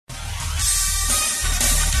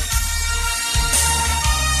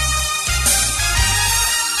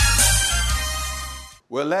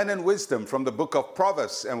We're learning wisdom from the book of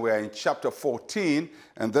Proverbs, and we're in chapter 14,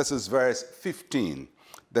 and this is verse 15.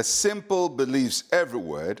 The simple believes every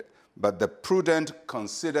word, but the prudent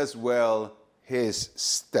considers well his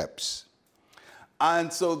steps.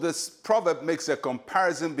 And so this proverb makes a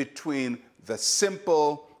comparison between the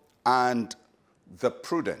simple and the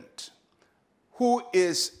prudent. Who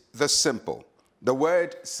is the simple? The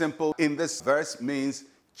word simple in this verse means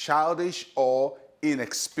childish or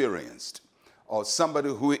inexperienced, or somebody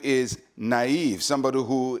who is naive, somebody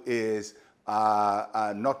who is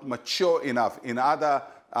not mature enough. In other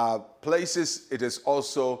places, it is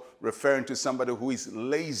also referring to somebody who is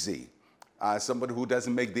lazy, somebody who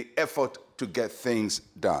doesn't make the effort to get things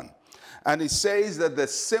done. And it says that the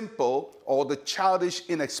simple or the childish,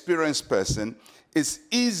 inexperienced person is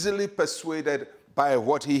easily persuaded by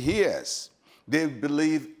what he hears. They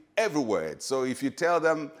believe every word. So if you tell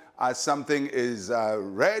them something is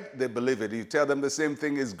red, they believe it. You tell them the same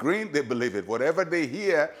thing is green, they believe it. Whatever they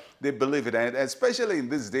hear, they believe it. And especially in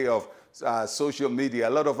this day of social media,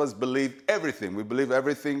 a lot of us believe everything. We believe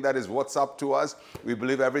everything that is WhatsApp to us. We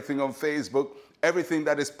believe everything on Facebook. Everything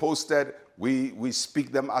that is posted, we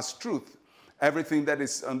speak them as truth. Everything that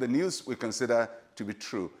is on the news, we consider to be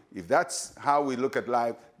true. If that's how we look at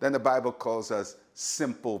life, then the Bible calls us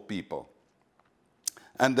simple people.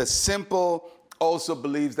 And the simple also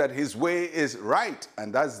believes that his way is right.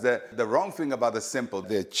 And that's the wrong thing about the simple.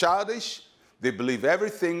 They're childish, they believe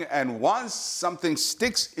everything, and once something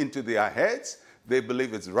sticks into their heads, they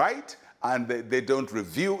believe it's right, and they don't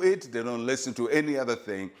review it, they don't listen to any other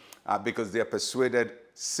thing, because they're persuaded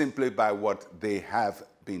simply by what they have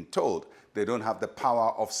been told. They don't have the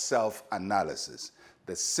power of self-analysis.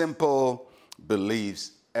 The simple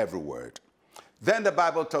believes every word. Then the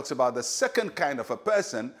Bible talks about the second kind of a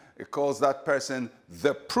person. It calls that person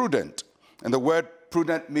the prudent. And the word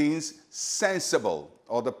prudent means sensible,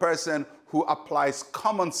 or the person who applies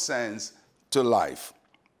common sense to life,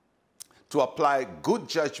 to apply good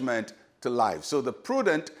judgment to life. So the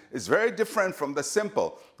prudent is very different from the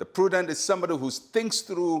simple. The prudent is somebody who thinks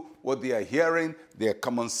through what they are hearing. They are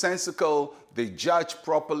commonsensical. They judge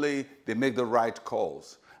properly. They make the right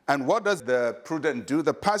calls. And what does the prudent do?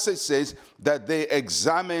 The passage says that they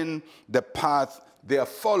examine the path they are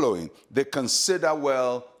following. They consider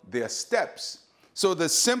well their steps. So the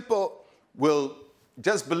simple will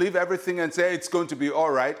just believe everything and say it's going to be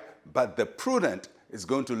all right. But the prudent is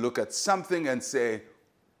going to look at something and say,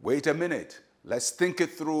 wait a minute, let's think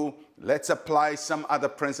it through. Let's apply some other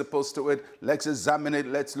principles to it. Let's examine it.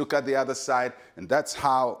 Let's look at the other side. And that's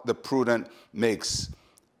how the prudent makes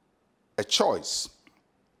a choice.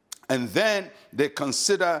 And then they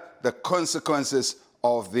consider the consequences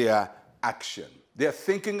of their action. They're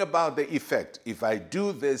thinking about the effect. If I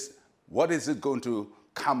do this, what is it going to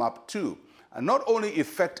come up to? And not only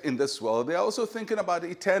effect in this world, they're also thinking about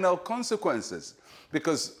eternal consequences.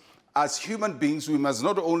 Because as human beings, we must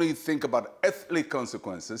not only think about earthly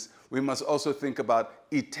consequences, we must also think about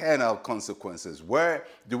eternal consequences. Where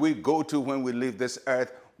do we go to when we leave this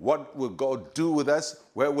earth? What will God do with us?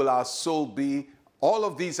 Where will our soul be? All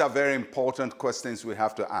of these are very important questions we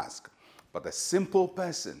have to ask. But the simple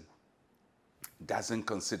person doesn't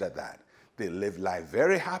consider that. They live life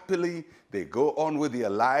very happily. They go on with their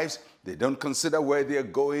lives. They don't consider where they're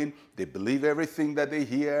going. They believe everything that they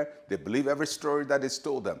hear. They believe every story that is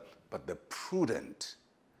told them. But the prudent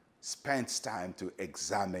spends time to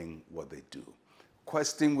examine what they do.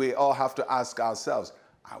 Question we all have to ask ourselves,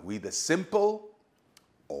 are we the simple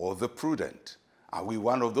or the prudent? Are we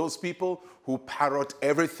one of those people who parrot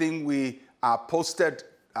everything we posted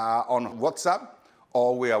on WhatsApp?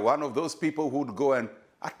 Or we are one of those people who would go and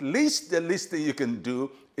at least the least thing you can do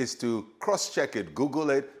is to cross-check it,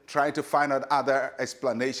 Google it, try to find out other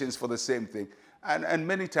explanations for the same thing. And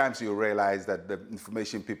many times you realize that the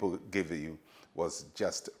information people give you was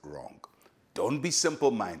just wrong. Don't be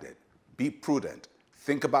simple-minded. Be prudent.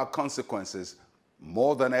 Think about consequences.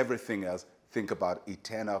 More than everything else, think about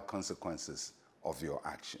eternal consequences of your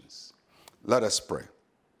actions. Let us pray.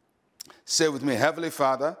 Say with me, Heavenly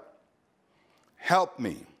Father, help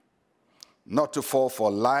me not to fall for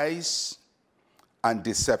lies and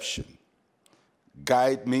deception.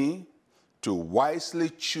 Guide me to wisely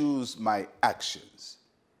choose my actions.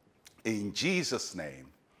 In Jesus' name,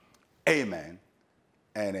 amen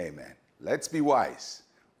and amen. Let's be wise.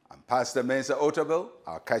 I'm Pastor Mensa Otabil.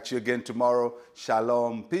 I'll catch you again tomorrow.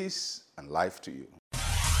 Shalom, peace, and life to you.